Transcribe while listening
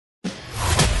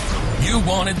You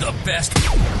wanted the best.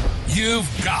 You've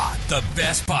got the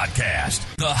best podcast.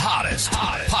 The hottest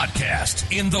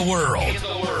podcast in the world.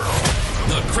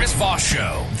 The Chris Voss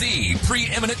Show, the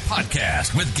preeminent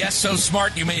podcast with guests so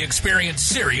smart you may experience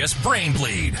serious brain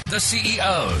bleed. The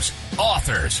CEOs,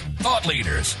 authors, thought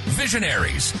leaders,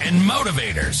 visionaries, and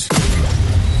motivators.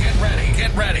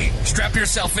 Get ready. Strap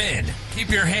yourself in. Keep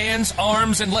your hands,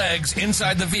 arms, and legs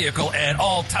inside the vehicle at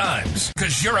all times,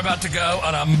 because you're about to go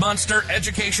on a monster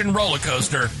education roller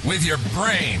coaster with your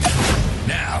brain.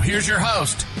 Now, here's your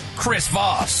host, Chris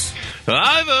Voss.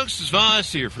 Hi, folks. It's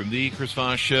Voss here from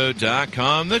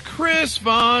thechrisvossshow.com,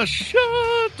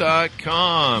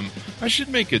 thechrisvossshow.com. I should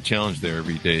make a challenge there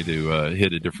every day to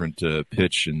hit a different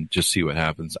pitch and just see what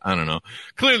happens. I don't know.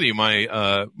 Clearly,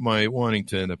 my wanting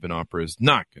to end up in opera is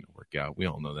not going to work out. We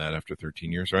all know that after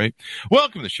 13 years, right?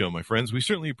 Welcome to the show, my friends. We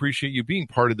certainly appreciate you being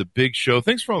part of the big show.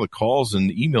 Thanks for all the calls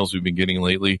and emails we've been getting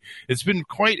lately. It's been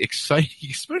quite exciting,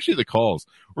 especially the calls.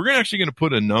 We're actually going to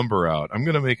put a number out. I'm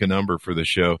going to make a number for the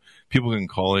show people can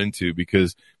call into,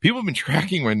 because people have been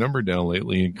tracking my number down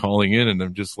lately and calling in, and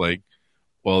I'm just like,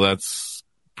 well, that's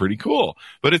pretty cool.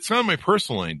 But it's on my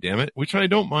personal line, damn it, which I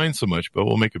don't mind so much, but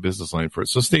we'll make a business line for it.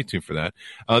 So stay tuned for that.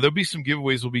 There'll be some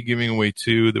giveaways we'll be giving away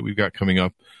too that we've got coming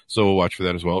up. So we'll watch for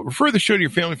that as well. Refer the show to your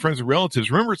family, friends, and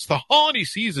relatives. Remember, it's the holiday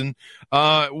season.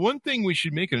 One thing we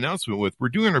should make an announcement with, we're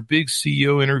doing our big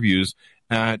CEO interviews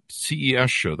at CES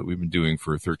show that we've been doing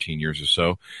for 13 years or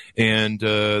so. And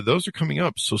those are coming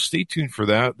up. So stay tuned for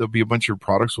that. There'll be a bunch of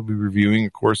products we'll be reviewing,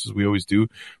 of course, as we always do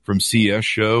from CES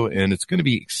show. And it's going to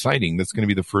be exciting. That's going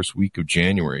to be the first week of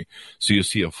January. So you'll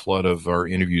see a flood of our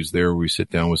interviews there where we sit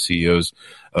down with CEOs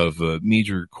of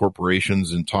major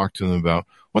corporations and talk to them about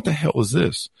what the hell is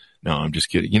this? No, I'm just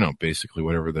kidding. You know, basically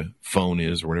whatever the phone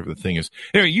is or whatever the thing is.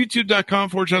 Anyway,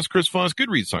 youtube.com/Chris Voss,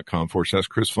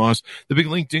 goodreads.com/Chris Voss, the big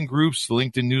LinkedIn groups, the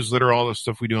LinkedIn newsletter, all the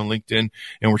stuff we do on LinkedIn.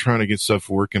 And we're trying to get stuff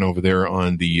working over there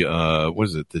on the,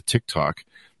 the TikTok.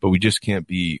 But we just can't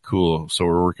be cool. So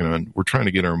we're trying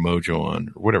to get our mojo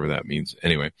on, or whatever that means.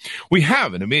 Anyway, we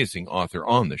have an amazing author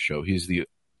on the show. He's the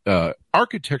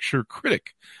architecture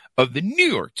critic of the New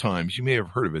York Times. You may have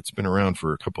heard of it. It's been around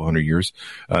for a couple hundred years.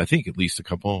 I think at least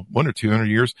 100 or 200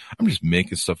 years. I'm just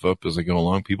making stuff up as I go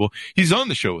along, people. He's on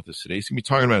the show with us today. He's going to be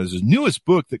talking about his newest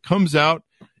book that comes out.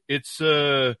 It's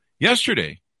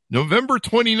yesterday, November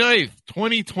 29th,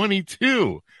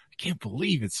 2022. I can't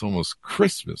believe it's almost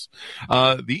Christmas.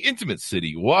 The Intimate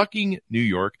City, Walking New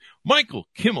York. Michael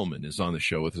Kimmelman is on the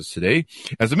show with us today.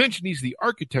 As I mentioned, he's the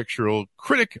architecture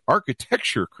critic.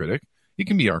 He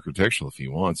can be architectural if he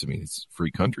wants. I mean, it's a free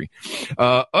country.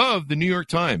 Of the New York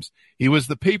Times. He was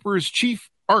the paper's chief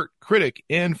art critic,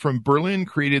 and from Berlin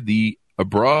created the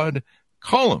Abroad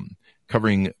column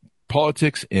covering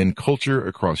politics and culture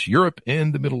across Europe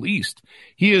and the Middle East.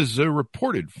 He has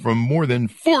reported from more than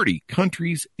 40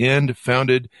 countries and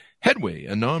founded Headway,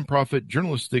 a nonprofit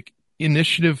journalistic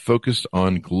initiative focused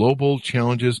on global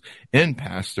challenges and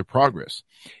paths to progress.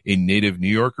 A native New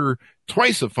Yorker,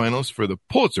 twice a finalist for the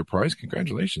Pulitzer Prize.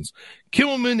 Congratulations.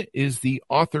 Kimmelman is the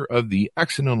author of The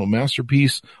Accidental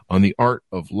Masterpiece on the Art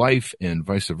of Life and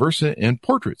Vice Versa, and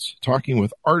Portraits, talking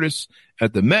with artists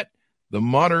at the Met, the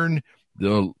Modern,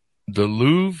 the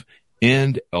Louvre,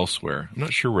 and elsewhere. I'm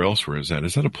not sure where elsewhere is that.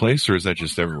 Is that a place or is that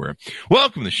just everywhere?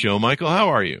 Welcome to the show, Michael. How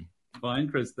are you? Fine,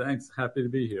 Chris. Thanks. Happy to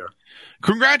be here.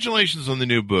 Congratulations on the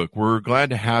new book. We're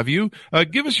glad to have you.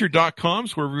 Give us your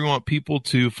 .coms wherever we want people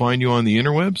to find you on the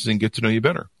interwebs and get to know you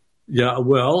better. Yeah,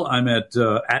 well, I'm at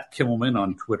Kimmelman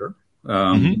on Twitter,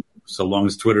 so long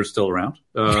as Twitter's still around.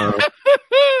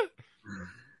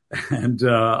 And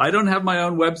I don't have my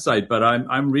own website, but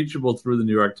I'm reachable through the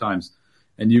New York Times.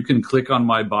 And you can click on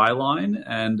my byline,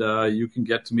 and you can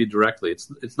get to me directly.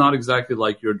 It's not exactly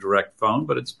like your direct phone,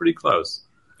 but it's pretty close.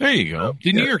 There you go.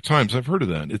 The New York Times, I've heard of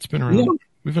that. It's been around. Yeah.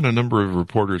 We've had a number of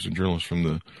reporters and journalists from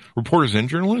the reporters,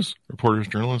 journalists,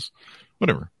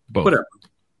 whatever. Both. Whatever.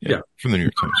 Yeah, from the New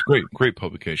York Times. Great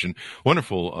publication.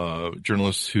 Wonderful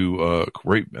journalists who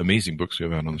write amazing books we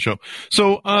have out on the show.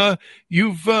 So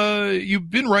you've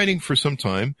been writing for some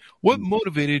time. What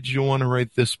motivated you to want to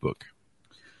write this book?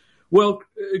 Well,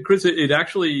 Chris, it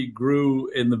actually grew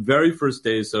in the very first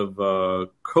days of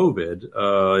COVID.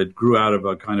 It grew out of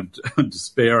a kind of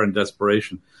despair and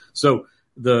desperation. So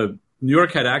the New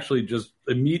York had actually just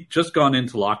gone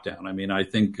into lockdown. I mean, I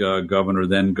think Governor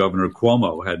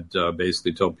Cuomo had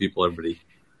basically told people everybody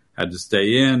had to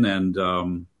stay in, and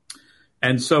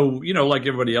so, you know, like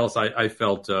everybody else, I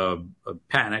felt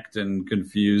panicked and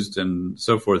confused and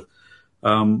so forth.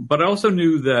 But I also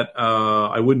knew that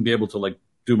I wouldn't be able to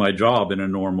do my job in a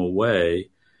normal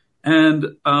way.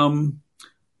 And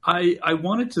I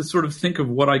wanted to sort of think of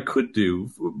what I could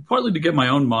do, partly to get my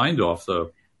own mind off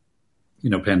the,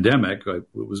 pandemic. It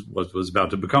was about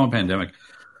to become a pandemic,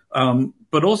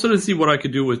 but also to see what I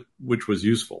could do which was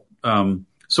useful.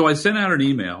 So I sent out an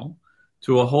email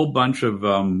to a whole bunch of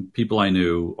people I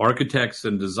knew, architects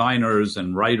and designers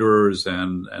and writers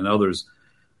and others.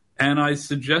 And I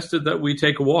suggested that we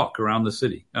take a walk around the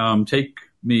city. I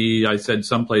said,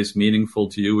 someplace meaningful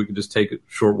to you. We could just take a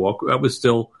short walk. That was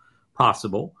still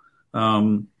possible.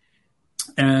 And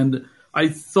I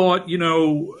thought,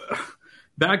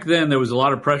 back then there was a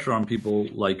lot of pressure on people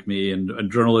like me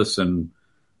and journalists and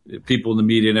people in the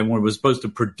media, and everyone was supposed to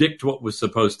predict what was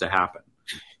supposed to happen.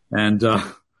 And,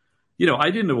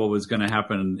 I didn't know what was going to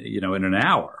happen, in an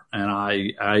hour. And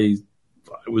I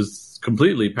was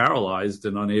completely paralyzed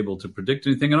and unable to predict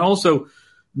anything. And also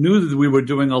knew that we were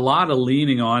doing a lot of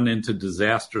leaning on into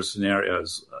disaster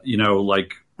scenarios,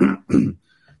 like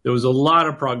there was a lot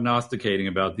of prognosticating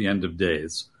about the end of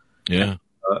days. Yeah.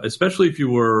 Especially if you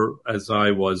were, as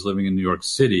I was, living in New York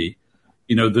City,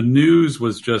 the news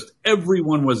was just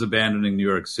everyone was abandoning New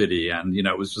York City. And,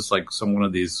 it was just like one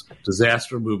of these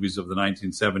disaster movies of the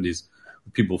 1970s,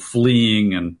 with people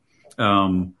fleeing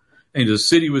and the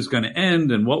city was going to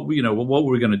end and what were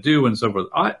we going to do and so forth.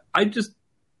 I just,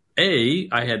 A,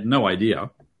 I had no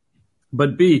idea,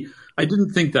 but B, I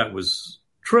didn't think that was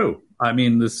true. I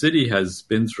mean, the city has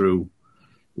been through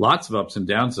lots of ups and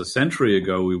downs. A century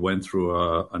ago, we went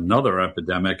through another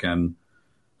epidemic and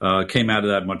came out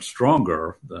of that much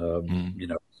stronger.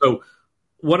 So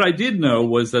what I did know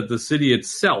was that the city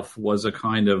itself was a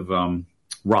kind of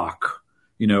rock.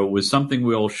 It was something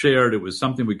we all shared. It was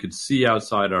something we could see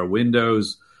outside our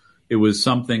windows. It was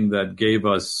something that gave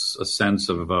us a sense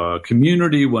of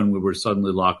community when we were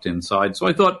suddenly locked inside. So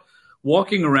I thought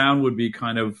walking around would be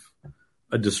kind of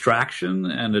a distraction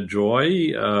and a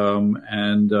joy,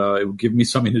 and it would give me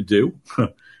something to do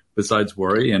besides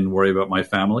worry about my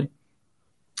family.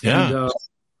 Yeah. And,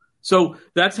 so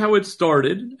that's how it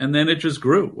started, and then it just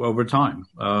grew over time.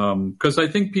 Because I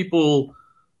think people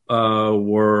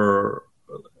were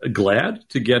glad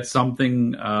to get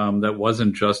something that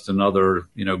wasn't just another,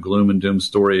 gloom and doom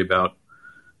story about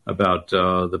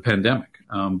the pandemic.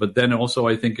 But then also,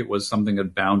 I think it was something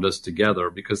that bound us together,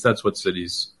 because that's what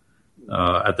cities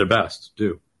at their best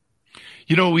do.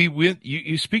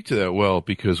 You speak to that well,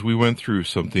 because we went through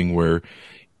something where,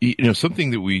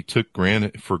 something that we took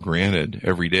for granted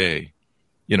every day,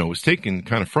 was taken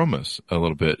kind of from us a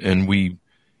little bit. And we,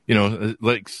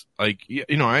 I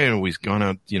had always gone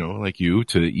out, like you,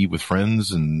 to eat with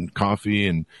friends and coffee,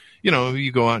 and,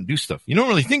 you go out and do stuff. You don't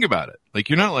really think about it. Like,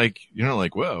 you're not like,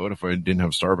 well, what if I didn't have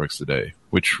Starbucks today?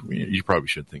 Which you probably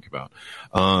should think about.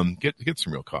 Get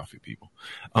some real coffee, people.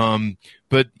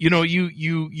 But you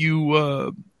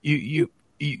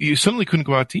suddenly couldn't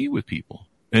go out to eat with people,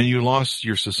 and you lost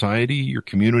your society, your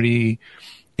community,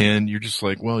 and you're just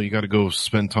like, well, you got to go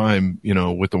spend time,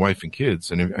 with the wife and kids.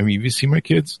 And have you seen my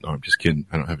kids? No, I'm just kidding.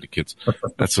 I don't have any kids.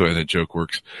 That's the way that joke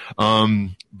works.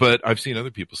 But I've seen other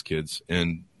people's kids,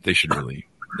 and they should really,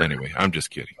 anyway, I'm just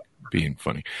kidding. Being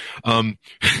funny.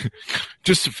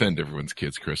 Just offend everyone's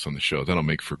kids, Chris, on the show. That'll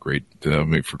make for great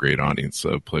audience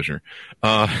pleasure.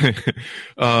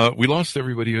 We lost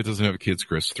everybody who doesn't have kids,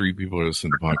 Chris. 3 people are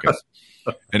listening to the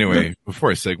podcast. Anyway,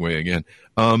 before I segue again.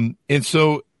 And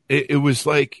so it was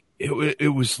like, it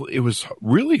was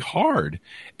really hard,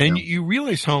 and you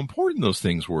realize how important those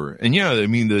things were. And yeah, I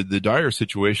mean, the dire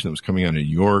situation that was coming out of New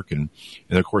York and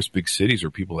of course big cities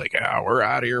where people like, we're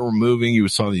out of here, we're moving. You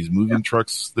saw these moving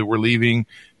trucks that were leaving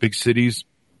big cities,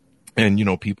 and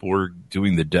people were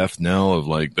doing the death knell of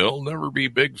like, there'll never be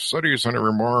big cities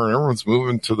anymore, and everyone's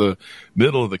moving to the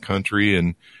middle of the country.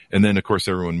 And then of course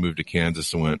everyone moved to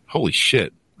Kansas and went, holy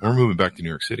shit, we're moving back to New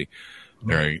York City.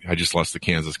 All right, I just lost the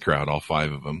Kansas crowd, all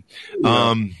 5 of them.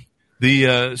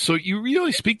 Yeah. So you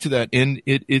really speak to that, and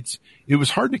it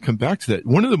was hard to come back to that.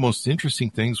 One of the most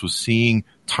interesting things was seeing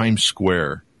Times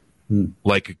Square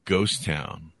like a ghost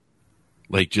town,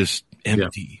 like just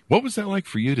empty. Yeah. What was that like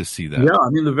for you to see that? Yeah,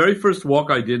 I mean, the very first walk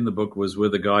I did in the book was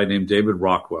with a guy named David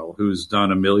Rockwell, who's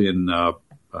done a million.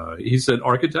 He's an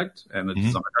architect and a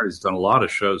designer. He's done a lot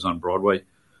of shows on Broadway,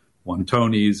 won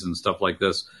Tonys and stuff like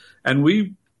this, and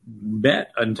we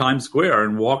met in Times Square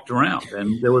and walked around,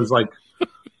 and there was like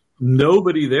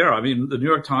nobody there. I mean, the New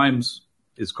York Times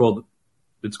it's called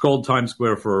Times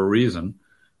Square for a reason.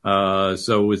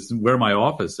 So it's where my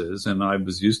office is, and I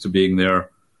was used to being there,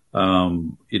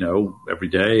 every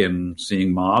day and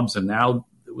seeing mobs, and now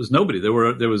there was nobody. There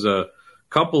was a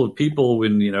couple of people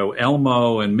in,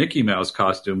 Elmo and Mickey Mouse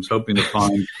costumes hoping to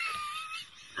find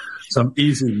some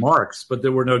easy marks, but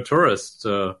there were no tourists.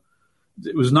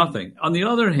 It was nothing. On the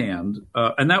other hand,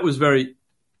 and that was very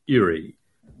eerie,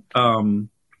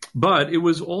 but it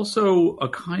was also a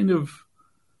kind of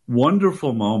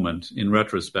wonderful moment in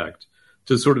retrospect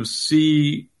to sort of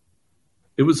see.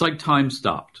 It was like time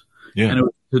stopped. Yeah. And it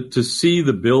was to see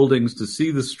the buildings, to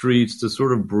see the streets, to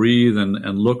sort of breathe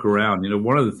and look around.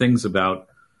 One of the things about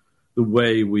the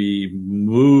way we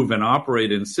move and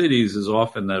operate in cities is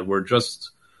often that we're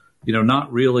just,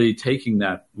 not really taking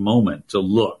that moment to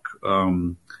look.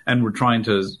 And we're trying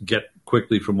to get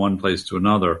quickly from one place to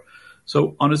another.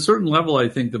 So on a certain level, I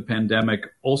think the pandemic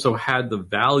also had the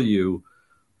value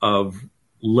of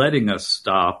letting us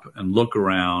stop and look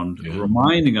around,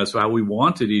 reminding us how we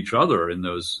wanted each other in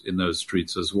those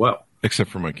streets as well. Except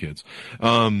for my kids.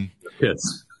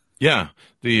 Kids. Yeah.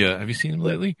 Have you seen them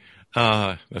lately?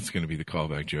 That's going to be the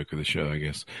callback joke of the show, I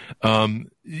guess.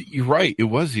 You're right. It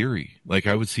was eerie. Like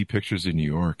I would see pictures in New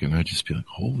York and I'd just be like,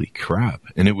 holy crap.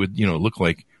 And it would, look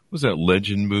like, what was that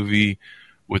Legend movie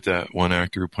with that one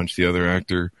actor who punched the other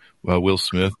actor, Will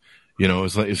Smith?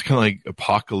 It's kind of like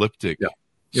apocalyptic. Yeah.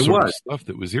 It sort was of stuff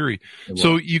that was eerie.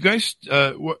 So you guys,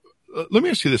 let me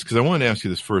ask you this, because I wanted to ask you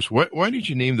this first. Why did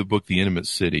you name the book The Intimate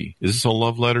City? Is this a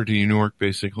love letter to New York,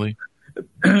 basically?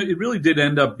 It really did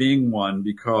end up being one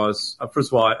because,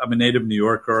 first of all, I'm a native New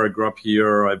Yorker. I grew up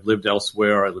here. I've lived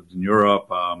elsewhere. I lived in Europe.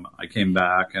 I came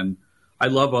back, and I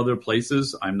love other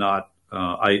places. I'm not.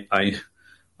 I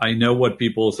know what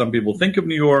some people think of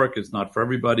New York. It's not for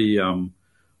everybody.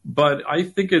 But I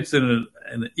think it's an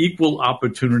equal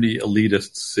opportunity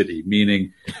elitist city,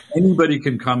 meaning anybody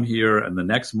can come here and the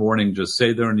next morning just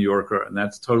say they're a New Yorker, and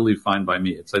that's totally fine by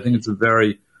me. I think it's a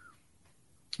very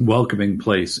welcoming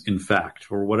place, in fact,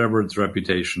 for whatever its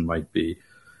reputation might be.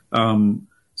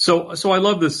 So I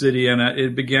love the city, and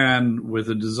it began with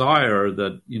a desire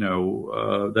that,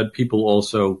 that people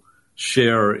also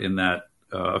share in that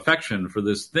affection for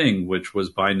this thing, which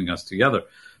was binding us together.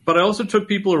 But I also took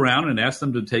people around and asked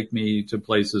them to take me to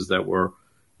places that were,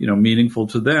 meaningful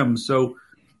to them. So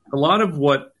a lot of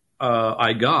what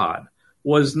I got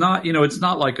was not, it's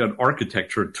not like an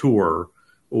architecture tour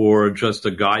or just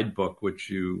a guidebook,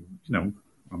 which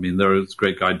there's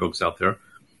great guidebooks out there.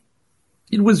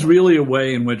 It was really a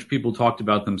way in which people talked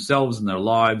about themselves and their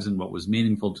lives and what was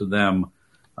meaningful to them.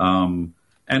 And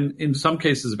in some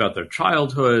cases about their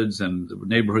childhoods and the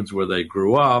neighborhoods where they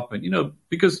grew up. And,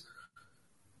 because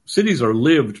cities are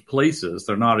lived places.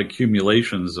 They're not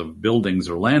accumulations of buildings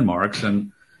or landmarks.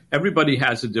 And everybody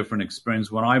has a different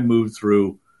experience. When I moved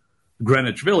through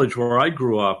Greenwich Village, where I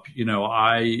grew up,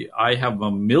 I have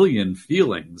a million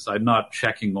feelings. I'm not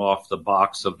checking off the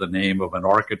box of the name of an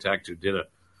architect who did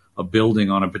a building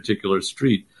on a particular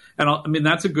street. And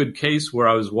that's a good case where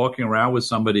I was walking around with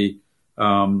somebody,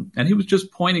 and he was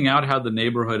just pointing out how the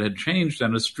neighborhood had changed,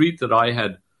 and a street that I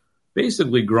had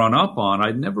basically grown up on,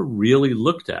 I'd never really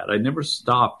looked at. I never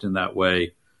stopped in that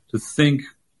way to think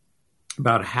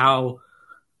about how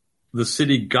the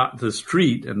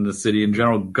street and the city in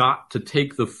general got to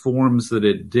take the forms that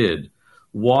it did.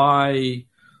 Why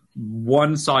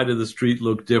one side of the street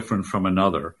looked different from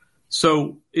another.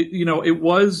 So, it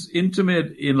was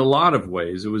intimate in a lot of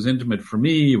ways. It was intimate for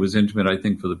me. It was intimate, I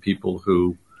think, for the people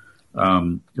who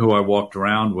I walked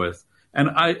around with. And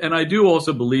I do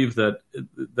also believe that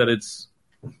it's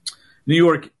New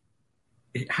York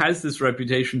has this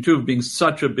reputation too of being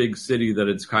such a big city that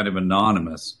it's kind of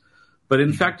anonymous. But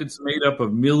in fact, it's made up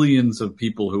of millions of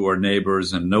people who are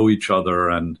neighbors and know each other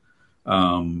and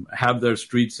have their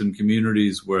streets and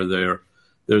communities where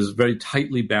there's very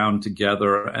tightly bound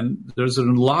together. And there's a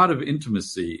lot of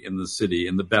intimacy in the city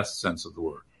in the best sense of the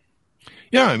word.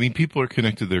 Yeah, people are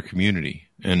connected to their community.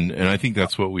 And I think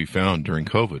that's what we found during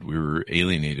COVID. We were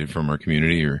alienated from our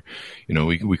community, or,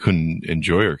 we couldn't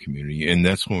enjoy our community. And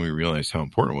that's when we realized how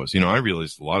important it was. I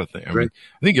realized a lot of things. I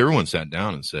think everyone sat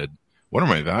down and said, what are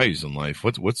my values in life?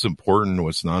 What's important?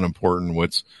 What's not important?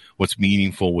 What's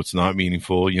meaningful? What's not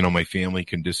meaningful? My family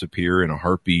can disappear in a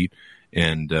heartbeat,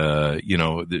 and,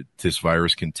 this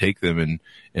virus can take them,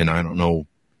 and I don't know,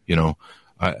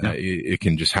 it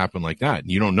can just happen like that.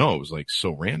 And you don't know. It was like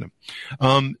so random.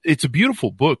 It's a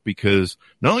beautiful book because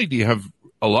not only do you have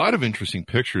a lot of interesting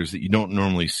pictures that you don't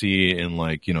normally see in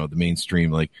the mainstream,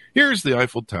 like here's the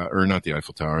Eiffel Tower, or not the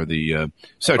Eiffel Tower, the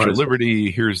Statue of Liberty.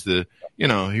 Here's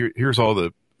here's all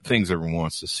the things everyone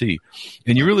wants to see.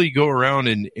 And you really go around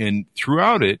and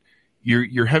throughout it,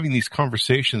 you're having these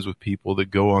conversations with people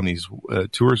that go on these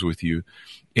tours with you.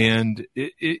 And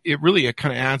it really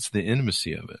kind of adds to the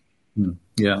intimacy of it.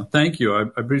 Yeah, thank you. I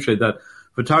appreciate that.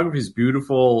 Photography is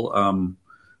beautiful.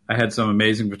 I had some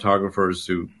amazing photographers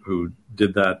who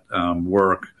did that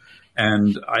work.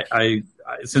 And I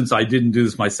since I didn't do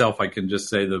this myself, I can just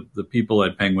say the people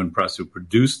at Penguin Press who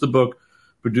produced the book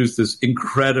produced this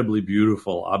incredibly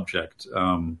beautiful object.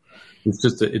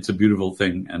 It's a beautiful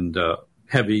thing and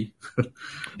heavy.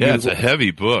 Yeah, it's a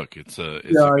heavy book. It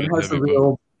has a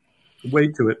real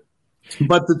weight to it.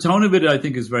 But the tone of it, I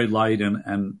think, is very light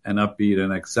and upbeat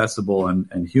and accessible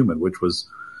and human, which was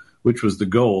the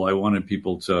goal. I wanted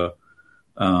people to,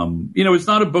 it's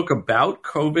not a book about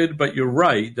COVID, but you're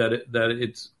right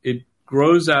that it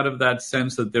grows out of that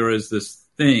sense that there is this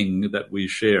thing that we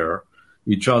share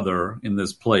each other in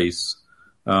this place,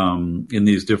 in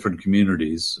these different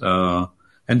communities,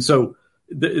 and so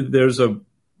there's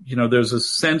a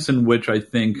sense in which I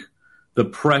think the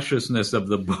preciousness of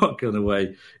the book, in a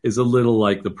way, is a little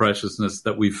like the preciousness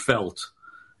that we felt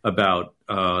about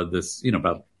this,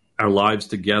 about our lives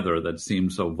together that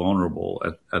seemed so vulnerable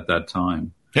at that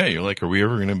time. Yeah, you're like, are we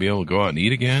ever going to be able to go out and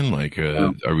eat again? Like,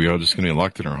 are we all just going to be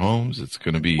locked in our homes? It's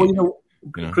going to be... Well,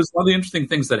 Chris, one of the interesting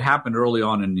things that happened early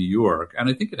on in New York, and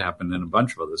I think it happened in a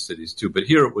bunch of other cities too, but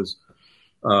here it was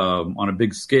on a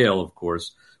big scale, of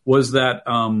course, was that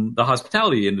the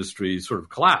hospitality industry sort of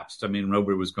collapsed. I mean,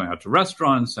 nobody was going out to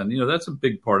restaurants, and that's a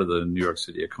big part of the New York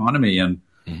City economy. And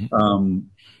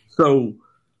so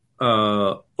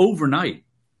overnight,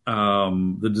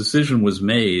 the decision was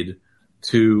made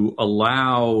to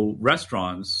allow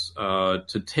restaurants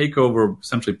to take over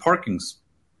essentially parking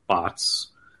spots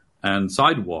and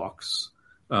sidewalks,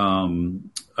 and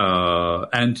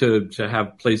to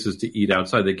have places to eat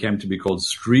outside. They came to be called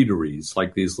streeteries,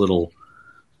 like these little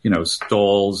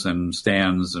stalls and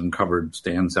stands and covered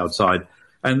stands outside.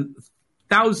 And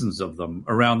thousands of them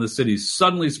around the city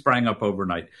suddenly sprang up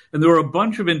overnight. And there were a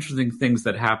bunch of interesting things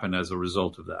that happened as a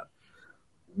result of that.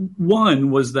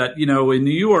 One was that, in New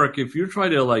York, if you're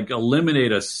trying to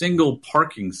eliminate a single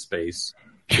parking space,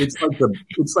 it's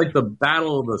like the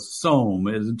Battle of the Somme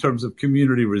in terms of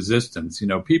community resistance.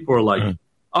 People are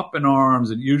up in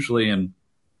arms and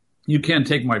you can't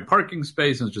take my parking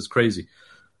space, and it's just crazy.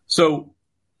 So,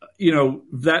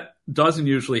 that doesn't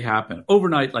usually happen.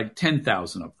 Overnight,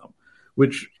 10,000 of them,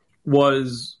 which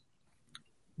was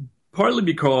partly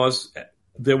because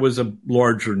there was a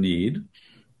larger need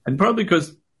and partly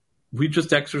because we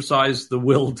just exercised the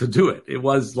will to do it. It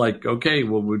was like, okay,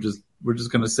 well, we're just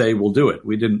going to say we'll do it.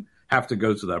 We didn't have to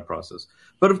go through that process.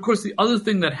 But of course, the other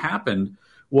thing that happened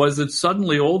was that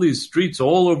suddenly all these streets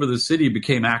all over the city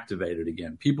became activated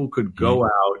again. People could go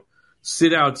out,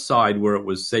 sit outside where it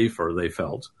was safer, they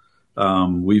felt.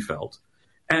 We felt.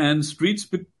 And streets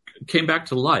came back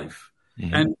to life.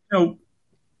 Mm-hmm. And,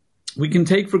 we can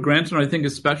take for granted, and I think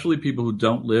especially people who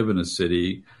don't live in a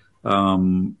city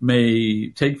may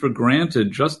take for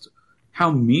granted just how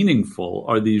meaningful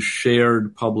are these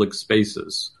shared public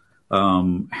spaces,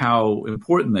 how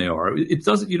important they are.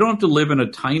 You don't have to live in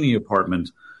a tiny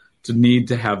apartment to need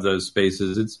to have those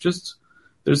spaces. It's just,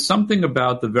 there's something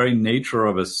about the very nature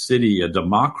of a city, a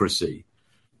democracy,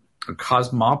 a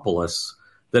cosmopolis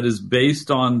that is based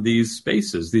on these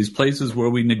spaces, these places where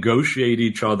we negotiate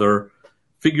each other,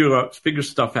 figure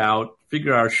stuff out,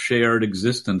 figure our shared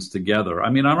existence together. I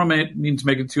mean, I don't mean to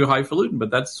make it too highfalutin, but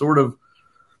that's sort of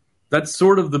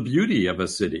the beauty of a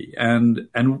city. And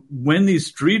when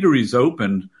these streeteries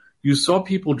opened, you saw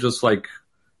people just it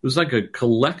was like a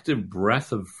collective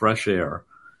breath of fresh air,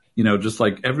 just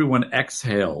like everyone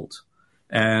exhaled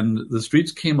and the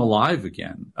streets came alive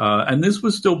again. And this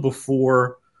was still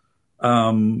before,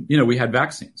 we had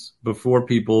vaccines, before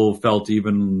people felt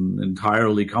even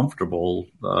entirely comfortable,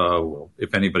 well,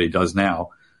 if anybody does now,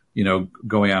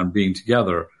 going out and being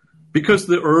together, because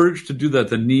the urge to do that,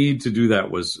 the need to do that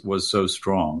was so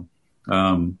strong.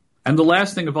 And the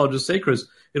last thing, if I'll just say, Chris,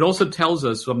 it also tells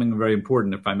us something very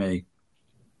important, if I may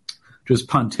just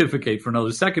pontificate for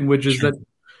another second, which is that,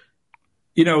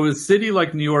 a city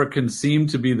like New York can seem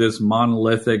to be this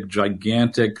monolithic,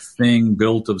 gigantic thing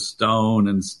built of stone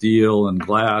and steel and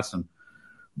glass,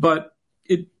 but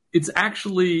it's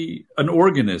actually an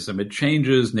organism. It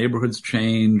changes, neighborhoods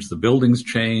change, the buildings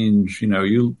change.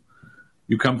 You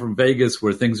come from Vegas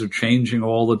where things are changing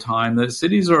all the time. The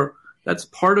cities that's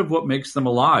part of what makes them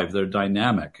alive. They're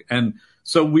dynamic. And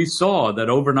so we saw that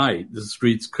overnight the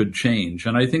streets could change.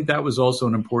 And I think that was also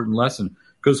an important lesson,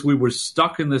 because we were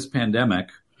stuck in this pandemic,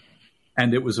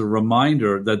 and it was a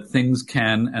reminder that things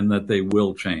can and that they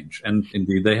will change. And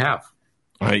indeed they have.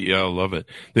 I love it.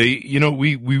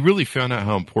 We really found out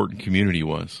how important community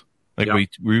was. We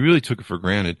really took it for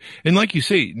granted. And like you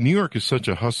say, New York is such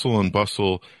a hustle and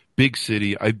bustle, big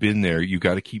city. I've been there. You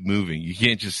got to keep moving. You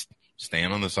can't just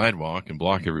stand on the sidewalk and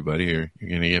block everybody, or you're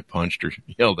going to get punched or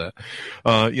yelled at.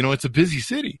 It's a busy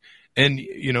city. And,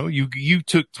 you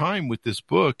took time with this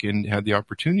book and had the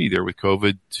opportunity there with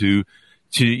COVID to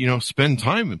spend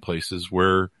time in places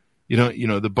where,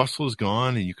 the bustle is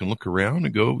gone and you can look around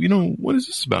and go, what is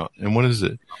this about? And what is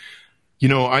it?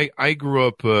 I grew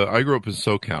up in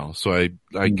SoCal, so I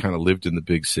kind of lived in the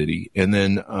big city. And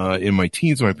then, in my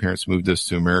teens, my parents moved us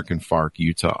to American Fork,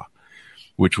 Utah,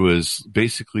 which was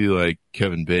basically like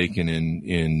Kevin Bacon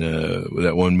in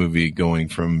that one movie going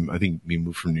from, I think we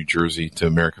moved from New Jersey to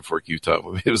American Fork,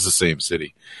 Utah. It was the same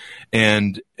city.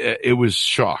 And it was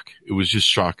shock. It was just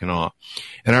shock and awe.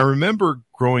 And I remember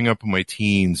growing up in my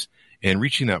teens and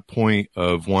reaching that point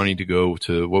of wanting to go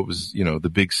to what was,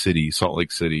 the big city, Salt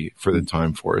Lake City for the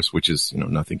time for us, which is,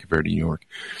 nothing compared to New York.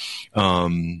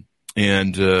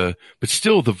 But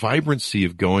still the vibrancy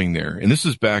of going there. And this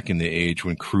is back in the age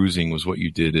when cruising was what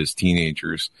you did as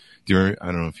teenagers. I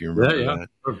don't know if you remember that.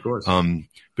 Of course.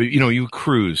 But you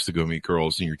cruise to go meet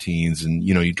girls in your teens and,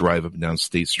 you drive up and down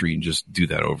State Street and just do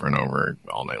that over and over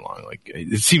all night long. Like,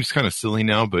 it seems kind of silly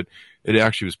now, but it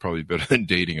actually was probably better than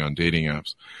dating on dating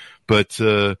apps. But,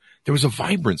 there was a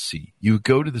vibrancy. You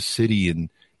go to the city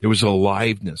and there was a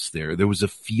aliveness there. There was a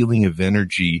feeling of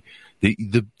energy.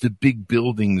 The big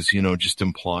buildings, just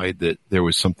implied that there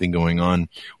was something going on.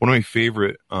 One of my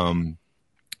favorite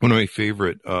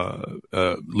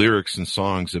lyrics and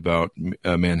songs about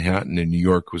Manhattan in New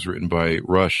York was written by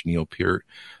Rush, Neil Peart,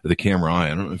 The Camera Eye.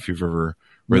 I don't know if you've ever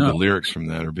read the lyrics from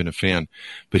that or been a fan,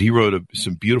 but he wrote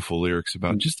some beautiful lyrics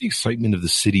about just the excitement of the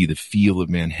city, the feel of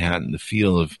Manhattan, the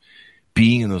feel of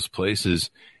being in those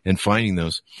places and finding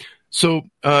those. So,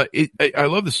 I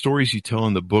love the stories you tell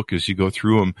in the book as you go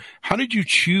through them. How did you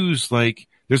choose? Like,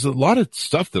 there's a lot of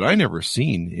stuff that I never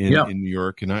seen in New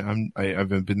York, and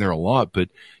I've been there a lot, but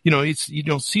you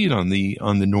don't see it on the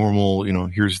normal.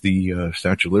 Here's the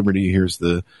Statue of Liberty, here's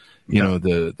the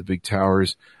the big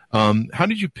towers. How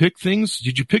did you pick things?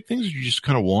 Did you pick things, or did you just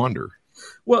kind of wander?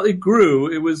 Well, it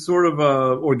grew. It was sort of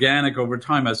organic over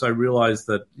time as I realized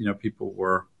that people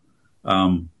were.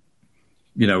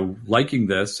 Liking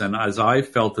this. And as I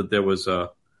felt that there was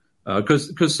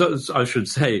because I should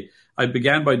say, I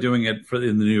began by doing it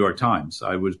in the New York Times.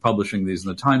 I was publishing these in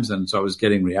the Times, and so I was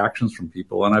getting reactions from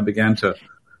people. And I began to,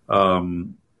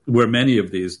 where many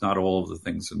of these, not all of the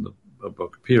things in the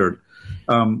book appeared.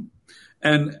 And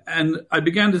I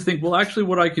began to think, well, actually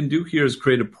what I can do here is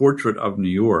create a portrait of New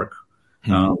York,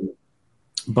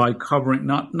 by covering,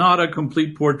 not a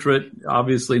complete portrait,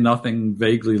 obviously nothing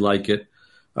vaguely like it,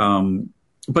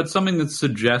 but something that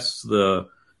suggests the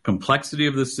complexity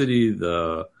of the city,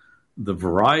 the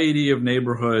variety of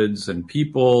neighborhoods and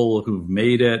people who've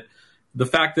made it. The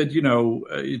fact that,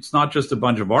 it's not just a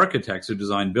bunch of architects who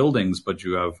design buildings, but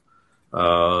you have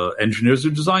engineers who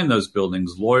design those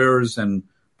buildings, lawyers and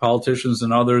politicians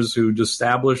and others who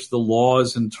establish the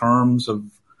laws and terms of,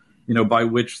 by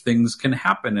which things can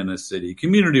happen in a city,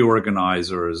 community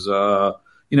organizers, the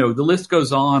list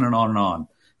goes on and on and on.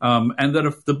 And that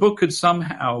if the book could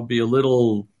somehow be a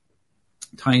little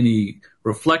tiny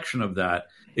reflection of that,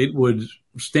 it would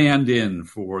stand in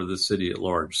for the city at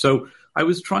large. So I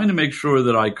was trying to make sure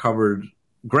that I covered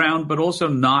ground, but also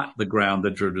not the ground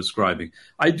that you're describing.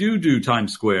 I do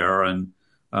Times Square and,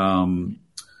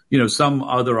 some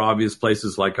other obvious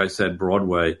places, like I said,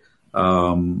 Broadway,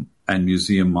 and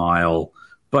Museum Mile.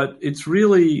 But it's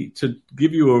really to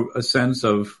give you a sense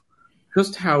of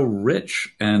just how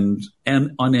rich and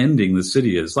unending the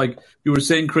city is. Like you were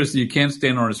saying, Chris, you can't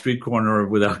stand on a street corner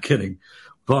without getting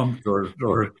bumped or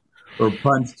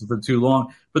punched for too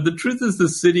long. But the truth is the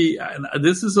city, and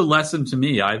this is a lesson to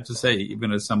me, I have to say,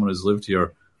 even as someone who's lived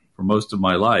here for most of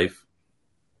my life,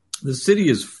 the city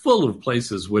is full of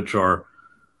places which are,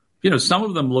 some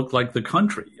of them look like the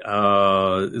country.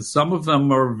 Some of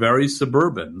them are very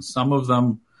suburban. Some of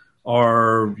them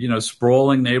are,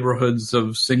 sprawling neighborhoods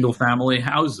of single family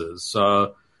houses.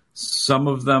 Some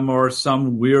of them are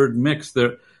some weird mix.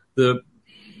 The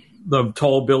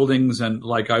tall buildings, and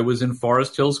like I was in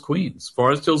Forest Hills, Queens.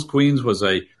 Forest Hills, Queens was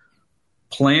a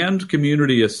planned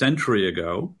community a century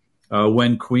ago,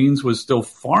 when Queens was still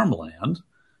farmland,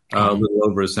 a little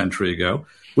over a century ago,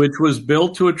 which was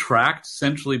built to attract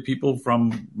essentially people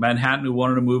from Manhattan who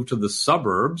wanted to move to the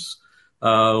suburbs,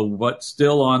 but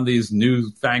still on these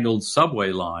newfangled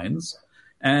subway lines.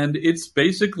 And it's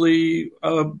basically,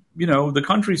 the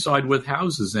countryside with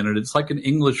houses in it. It's like an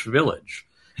English village.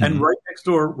 Mm-hmm. And right next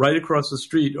door, right across the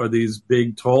street, are these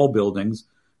big, tall buildings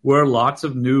where lots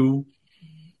of new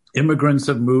immigrants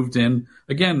have moved in.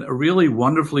 Again, a really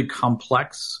wonderfully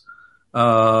complex,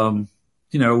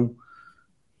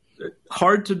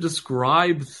 hard to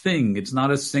describe thing. It's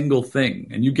not a single thing.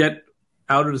 And you get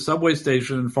out at a subway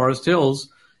station in Forest Hills,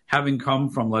 having come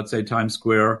from, let's say, Times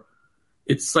Square,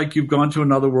 it's like you've gone to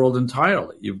another world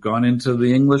entirely. You've gone into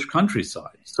the English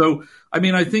countryside. So, I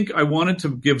mean, I think I wanted to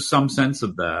give some sense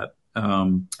of that.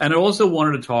 And I also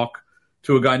wanted to talk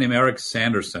to a guy named Eric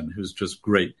Sanderson, who's just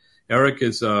great. Eric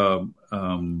is a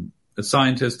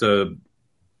scientist, an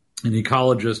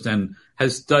ecologist, and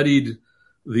has studied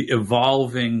the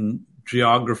evolving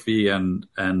geography and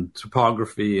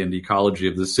topography and ecology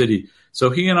of the city. So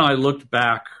he and I looked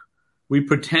back. We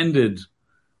pretended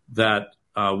that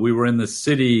we were in the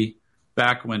city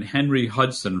back when Henry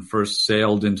Hudson first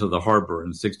sailed into the harbor in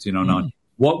 1609. Mm.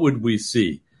 What would we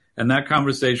see? And that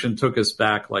conversation took us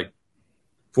back like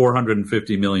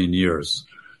 450 million years.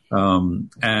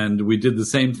 And we did the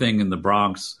same thing in the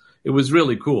Bronx. It was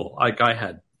really cool. Like, I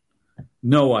had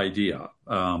no idea,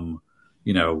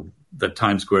 that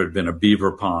Times Square had been a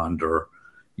beaver pond, or,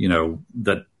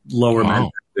 that Lower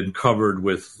Manhattan had been covered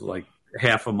with like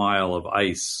half a mile of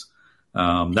ice,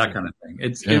 that kind of thing.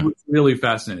 It was really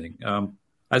fascinating.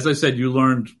 As I said,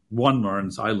 one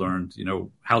learns, I learned,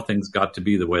 how things got to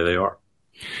be the way they are.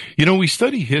 We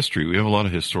study history. We have a lot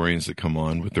of historians that come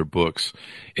on with their books.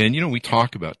 And, we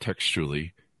talk about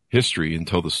textually history and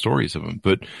tell the stories of them.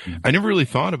 But I never really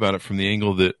thought about it from the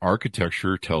angle that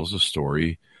architecture tells a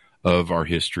story of our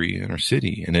history and our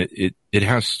city. And it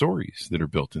has stories that are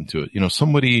built into it.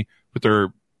 Somebody put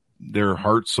their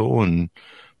heart, soul, and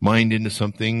mind into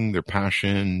something, their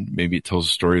passion. Maybe it tells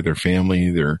a story of their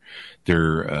family,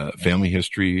 their family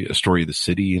history, a story of the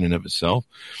city in and of itself.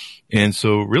 And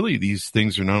so really these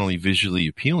things are not only visually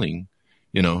appealing,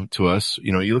 to us.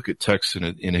 You look at text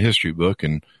in a history book,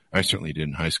 and I certainly did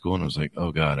in high school, and I was like,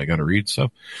 oh God, I got to read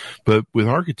stuff. But with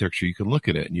architecture, you can look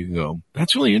at it and you can go,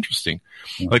 that's really interesting.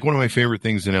 Yeah. Like, one of my favorite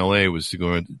things in LA was to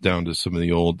go down to some of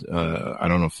the old, I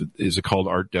don't know if is it called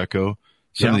Art Deco?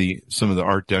 Some of the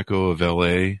Art Deco of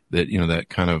LA that, that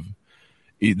kind of,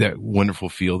 that wonderful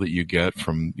feel that you get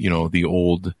from, the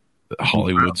old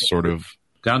Hollywood sort of.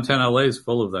 Downtown LA is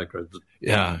full of that.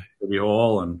 Yeah. City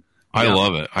Hall and. I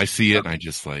love it. I see it and I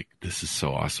just like, this is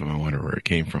so awesome. I wonder where it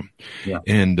came from. Yeah.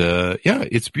 And,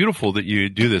 it's beautiful that you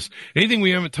do this. Anything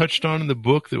we haven't touched on in the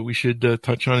book that we should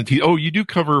touch on? You do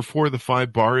cover 4 of the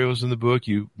 5 barrios in the book.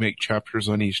 You make chapters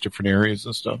on each different areas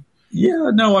and stuff.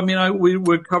 Yeah, no, I mean, we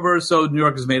would cover, so New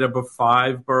York is made up of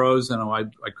 5 boroughs, and I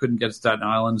couldn't get Staten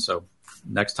Island, so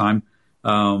next time.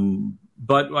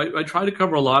 But I try to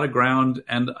cover a lot of ground,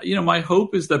 and, my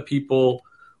hope is that people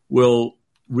will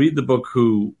read the book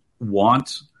who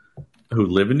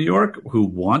live in New York, who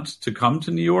want to come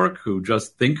to New York, who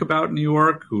just think about New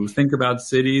York, who think about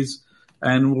cities,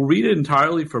 and will read it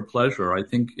entirely for pleasure. I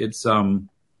think it's not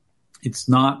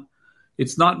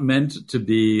meant to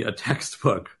be a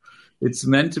textbook. It's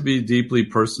meant to be deeply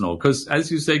personal because,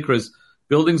 as you say, Chris,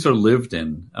 buildings are lived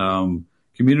in,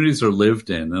 communities are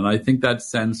lived in, and I think that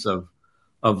sense of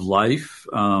life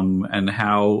and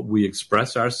how we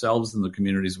express ourselves in the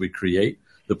communities we create,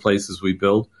 the places we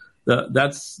build.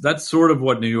 That's sort of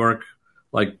what New York,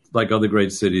 like other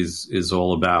great cities, is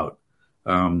all about.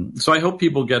 So I hope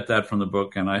people get that from the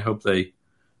book, and I hope they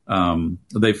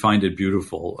find it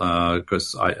beautiful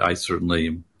because I certainly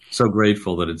am so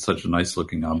grateful that it's such a nice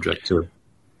looking object too.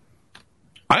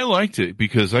 I liked it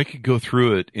because I could go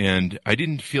through it and I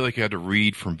didn't feel like I had to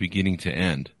read from beginning to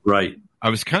end. Right. I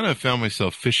was found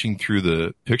myself fishing through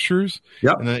the pictures.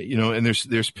 Yeah. And and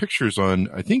there's pictures on,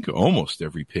 I think, almost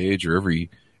every page or every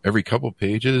couple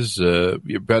pages,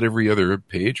 about every other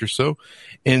page or so.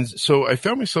 And so I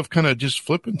found myself kind of just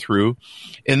flipping through,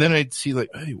 and then I'd see like,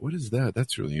 hey, what is that?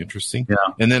 That's really interesting. Yeah.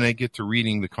 And then I get to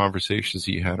reading the conversations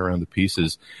that you had around the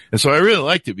pieces. And so I really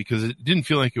liked it because it didn't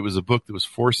feel like it was a book that was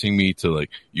forcing me to like,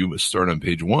 you must start on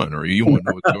page 1 or you want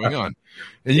to know what's going on.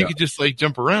 And you could just like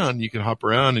jump around, you can hop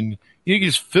around and you can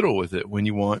just fiddle with it when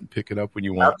you want, pick it up when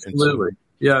you want. Absolutely.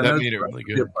 And so that made it really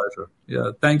good. A pleasure.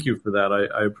 Yeah. Thank you for that.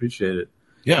 I appreciate it.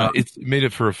 Yeah, it made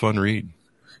it for a fun read.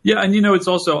 Yeah, and it's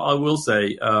also, I will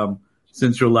say,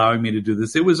 since you're allowing me to do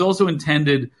this, it was also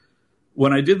intended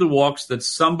when I did the walks that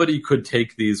somebody could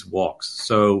take these walks.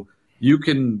 So you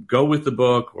can go with the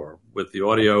book or with the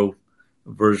audio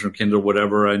version of Kindle,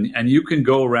 whatever, and you can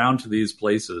go around to these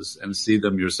places and see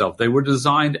them yourself. They were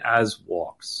designed as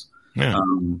walks. Yeah.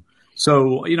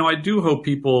 So, I do hope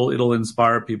it'll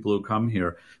inspire people who come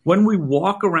here. When we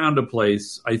walk around a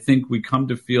place, I think we come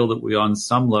to feel that we on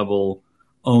some level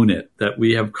own it, that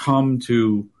we have come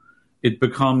to, it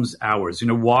becomes ours.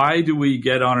 Why do we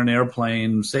get on an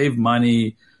airplane, save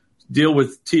money, deal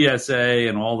with TSA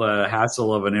and all the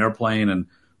hassle of an airplane and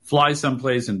fly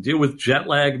someplace and deal with jet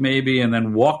lag maybe, and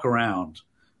then walk around.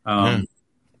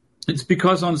 It's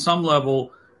because on some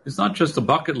level, it's not just a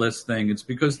bucket list thing. It's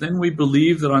because then we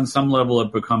believe that on some level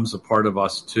it becomes a part of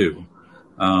us too.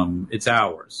 It's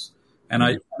ours. And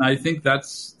I think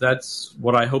that's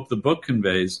what I hope the book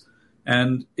conveys.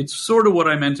 And it's sort of what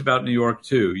I meant about New York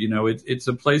too. You know, it's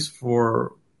a place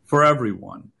for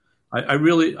everyone. I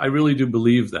really do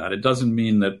believe that. It doesn't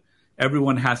mean that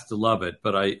everyone has to love it,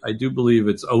 but I do believe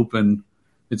it's open.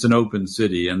 It's an open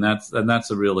city, and that's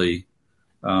a really,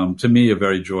 to me, a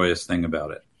very joyous thing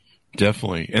about it.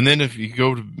 Definitely. And then if you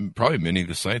go to probably many of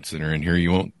the sites that are in here,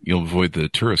 you'll avoid the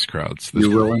tourist crowds. You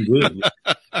will indeed.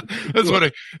 That's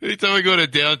what anytime I go to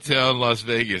downtown Las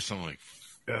Vegas, I'm like,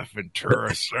 effing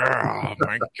tourists. Oh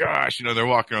my gosh. You know, they're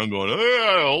walking around going,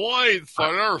 lights.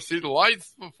 I've never seen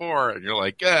lights before. And you're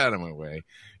like, get out of my way.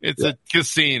 It's a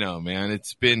casino, man.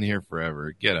 It's been here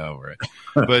forever. Get over it.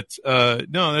 But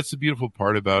no, that's the beautiful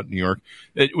part about New York.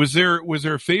 Was there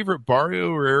a favorite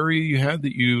barrio or area you had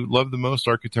that you loved the most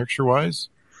architecture wise?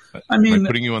 I mean, am I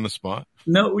putting you on the spot?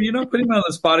 No, you're not putting me on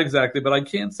the spot exactly, but I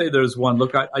can't say there's one.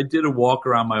 Look, I did a walk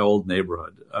around my old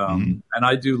neighborhood, and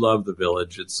I do love the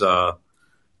Village. It's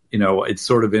it's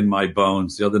sort of in my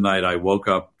bones. The other night I woke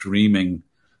up dreaming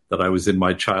that I was in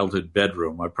my childhood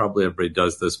bedroom. Everybody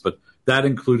does this, but that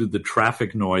included the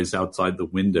traffic noise outside the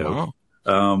window.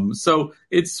 Wow. So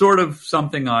it's sort of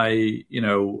something I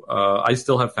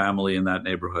still have family in that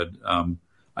neighborhood.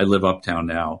 I live uptown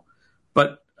now,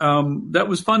 but that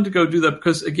was fun to go do that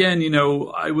because, again,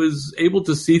 I was able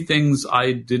to see things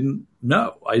I didn't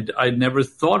know. I'd never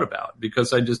thought about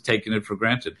because I'd just taken it for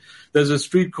granted. There's a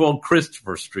street called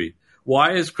Christopher Street.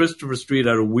 Why is Christopher Street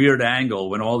at a weird angle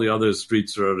when all the other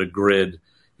streets are at a grid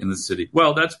in the city?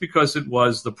 Well, that's because it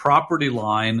was the property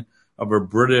line of a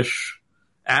British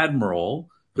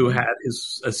admiral who had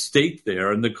his estate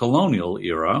there in the colonial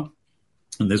era,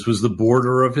 and this was the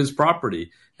border of his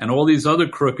property. And all these other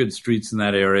crooked streets in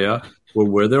that area were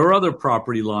where there were other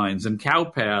property lines and cow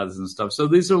paths and stuff. So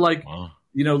these are like,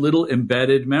 little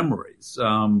embedded memories.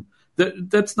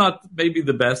 That's not maybe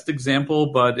the best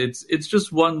example, but it's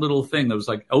just one little thing that was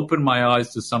like opened my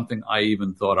eyes to something I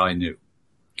even thought I knew.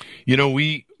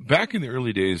 We back in the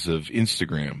early days of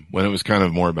Instagram, when it was kind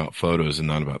of more about photos and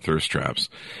not about thirst traps,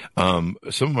 some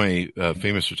of my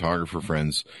famous photographer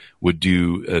friends would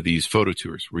do these photo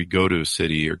tours where you go to a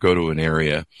city or go to an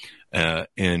area,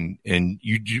 and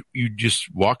you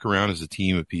just walk around as a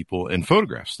team of people and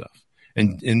photograph stuff.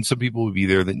 And some people would be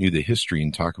there that knew the history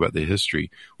and talk about the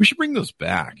history. We should bring those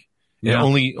back. Yeah.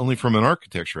 Only from an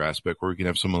architecture aspect, where we can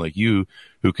have someone like you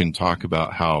who can talk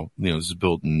about how, this is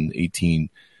built in 18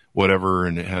 whatever,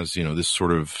 and it has, this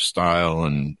sort of style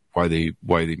and why they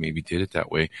maybe did it that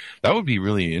way. That would be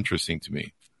really interesting to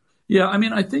me. Yeah. I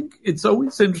mean, I think it's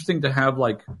always interesting to have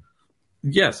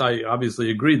yes, I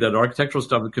obviously agree that architectural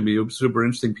stuff can be super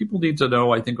interesting. People need to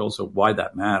know, I think, also why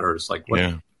that matters.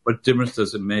 What difference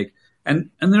does it make? And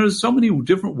there's so many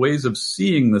different ways of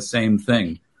seeing the same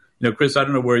thing. Chris, I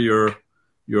don't know where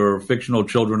your fictional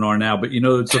children are now, but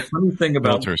it's a funny thing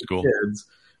about kids,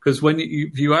 because when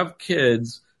if you have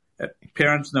kids,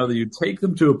 parents know that you take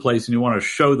them to a place and you want to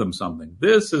show them something.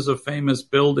 This is a famous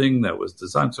building that was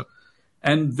designed so,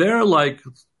 and they're like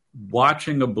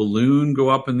watching a balloon go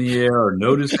up in the air or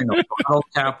noticing a bottle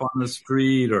cap on the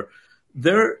street, or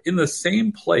they're in the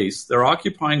same place, they're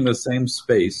occupying the same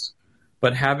space,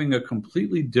 but having a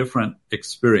completely different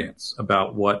experience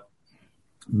about what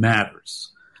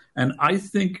matters. And I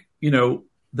think,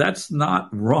 that's not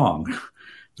wrong.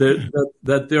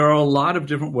 That there are a lot of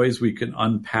different ways we can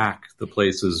unpack the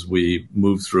places we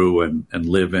move through and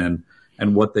live in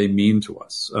and what they mean to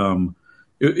us.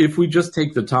 If we just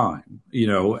take the time,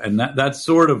 and that's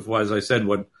sort of, as I said,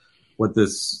 what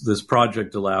this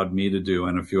project allowed me to do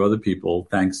and a few other people,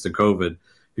 thanks to COVID.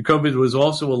 COVID was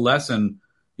also a lesson.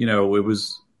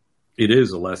 It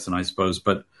is a lesson, I suppose,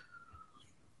 but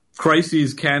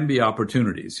crises can be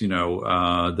opportunities.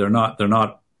 They're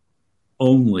not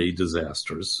only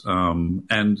disasters.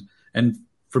 And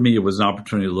for me, it was an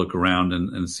opportunity to look around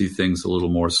and see things a little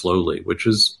more slowly, which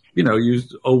is, you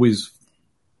always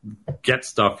get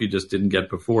stuff you just didn't get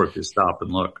before if you stop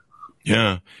and look.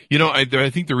 Yeah. I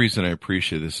think the reason I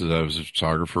appreciate this is I was a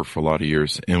photographer for a lot of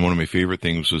years, and one of my favorite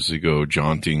things was to go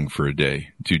jaunting for a day,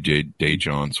 do day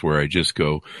jaunts where I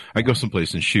go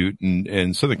someplace and shoot. And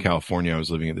in Southern California, I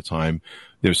was living at the time.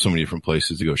 There's so many different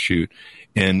places to go shoot.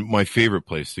 And my favorite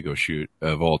place to go shoot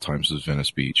of all times was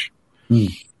Venice Beach. And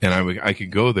I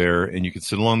could go there and you could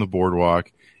sit along the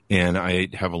boardwalk, and I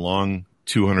have a long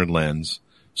 200 lens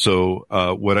So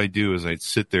what I do is I'd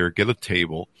sit there, get a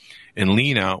table, and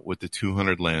lean out with the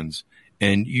 200 lens,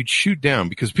 and you'd shoot down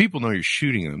because people know you're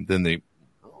shooting them. Then they,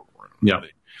 Yeah.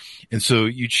 and so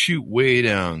you'd shoot way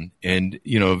down, and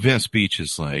Venice Beach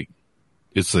is like,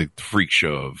 it's like the freak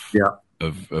show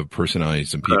of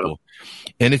personalities and people.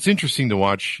 And it's interesting to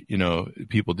watch,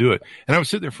 people do it. And I would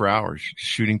sit there for hours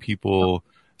shooting people.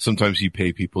 Sometimes you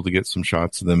pay people to get some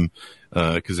shots of them,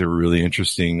 cause they were really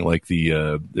interesting. Like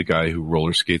the guy who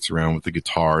roller skates around with the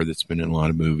guitar that's been in a lot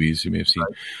of movies you may have seen.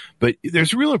 Right. But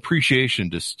there's real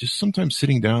appreciation just sometimes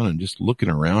sitting down and just looking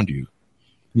around you.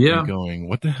 Yeah. And going,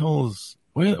 what the hell is,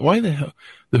 why the hell,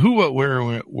 the who, what, where,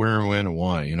 when, and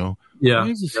why, Yeah. Why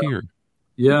is this here?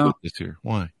 Yeah. Who put this here?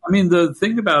 Why? I mean, the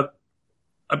thing about,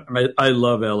 I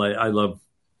love LA. I love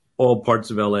all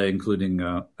parts of LA, including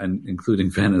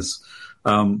Venice.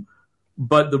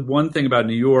 But the one thing about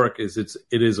New York is it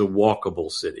is a walkable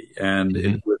city.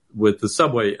 And with the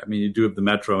subway, I mean, you do have the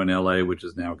metro in LA, which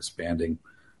is now expanding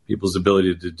people's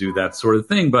ability to do that sort of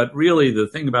thing. But really the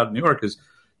thing about New York is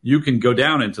you can go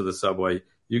down into the subway.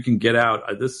 You can get out.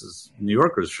 New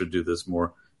Yorkers should do this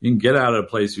more. You can get out of a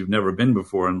place you've never been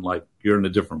before and like you're in a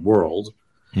different world.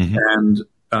 Mm-hmm. And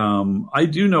I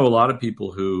do know a lot of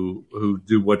people who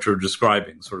do what you're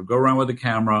describing, sort of go around with a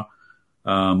camera.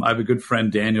 I have a good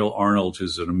friend, Daniel Arnold,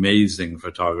 who's an amazing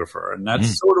photographer. And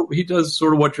that's he does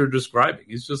sort of what you're describing.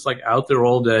 He's just like out there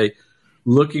all day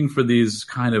looking for these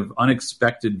kind of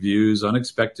unexpected views,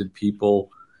 unexpected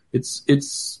people. It's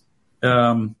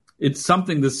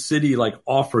something the city like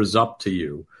offers up to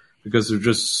you because there's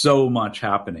just so much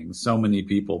happening, so many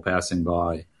people passing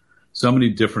by, so many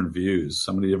different views,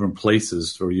 so many different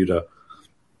places for you to,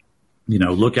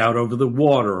 look out over the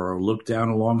water or look down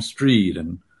a long street.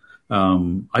 And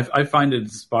I find it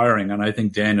inspiring, and I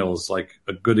think Daniel is like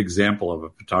a good example of a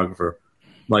photographer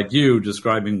like you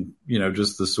describing,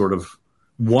 just the sort of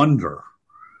wonder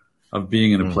of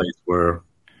being in a place where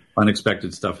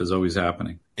unexpected stuff is always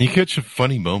happening. And you catch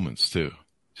funny moments too,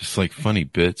 just like funny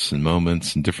bits and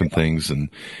moments and different things. And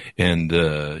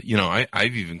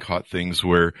I've even caught things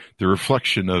where the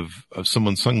reflection of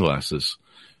someone's sunglasses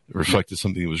reflected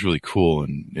something that was really cool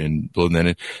and blowing that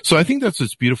in. So I think that's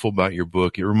what's beautiful about your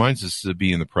book. It reminds us to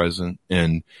be in the present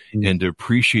and to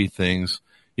appreciate things,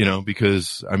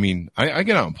 because I mean, I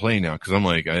get out and play now because I'm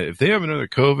like, if they have another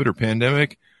COVID or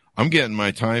pandemic, I'm getting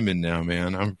my time in now,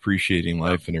 man. I'm appreciating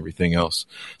life and everything else.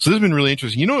 So this has been really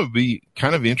interesting. It would be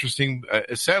kind of interesting.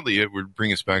 Sadly, it would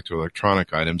bring us back to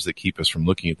electronic items that keep us from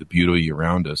looking at the beauty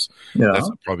around us. Yeah.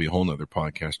 That's probably a whole nother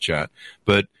podcast chat.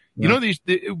 But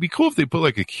it would be cool if they put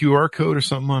like a QR code or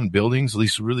something on buildings, at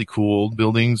least really cool old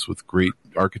buildings with great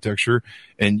architecture.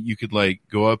 And you could like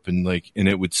go up and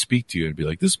it would speak to you and be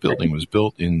like, this building was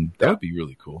built in, that would be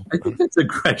really cool. I think that's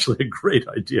actually a great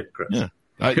idea, Chris. Yeah.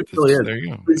 It really is. There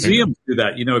you go. Museums do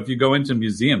that. If you go into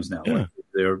museums now,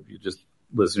 you just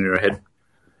listen to your head.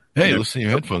 Hey, listen to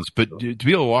your headphones. But to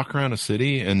be able to walk around a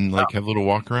city and have little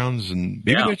walkarounds, and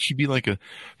maybe that should be like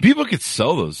people could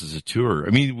sell those as a tour.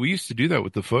 I mean, we used to do that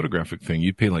with the photographic thing.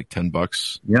 You'd pay like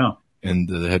 $10. Yeah. And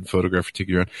the head photographer take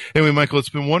you around. Anyway, Michael, it's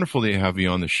been wonderful to have you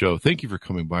on the show. Thank you for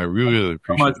coming by. Really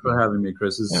appreciate it. So much for having me,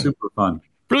 Chris. It's super fun.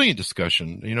 Brilliant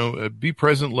discussion. Be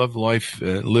present, love the life,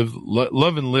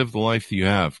 love and live the life that you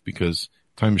have, because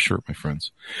time is short, my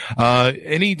friends.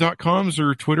 Any .coms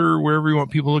or Twitter, wherever you want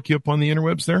people to look you up on the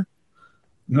interwebs there?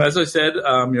 As I said,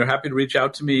 you're happy to reach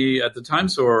out to me at the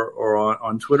Times or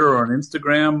on Twitter or on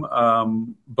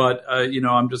Instagram. But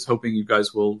I'm just hoping you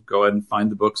guys will go ahead and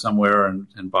find the book somewhere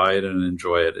and buy it and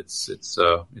enjoy it.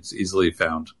 It's easily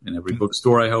found in every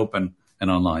bookstore, I hope, and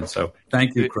online. So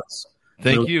thank you, Chris.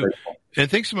 Thank you. Grateful. And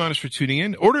thanks so much for tuning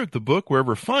in. Order the book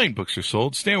wherever fine books are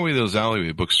sold. Stay away those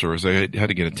alleyway bookstores. I had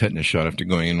to get a tetanus shot after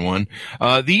going in one.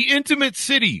 The Intimate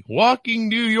City, Walking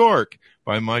New York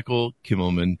by Michael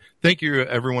Kimmelman. Thank you,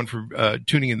 everyone, for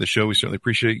tuning in the show. We certainly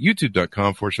appreciate it.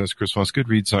 YouTube.com/Chris Voss,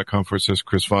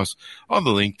 Goodreads.com/Chris Voss, all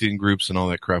the LinkedIn groups and all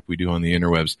that crap we do on the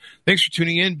interwebs. Thanks for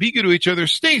tuning in. Be good to each other.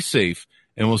 Stay safe.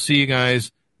 And we'll see you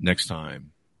guys next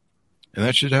time. And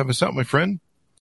that should have us out, my friend.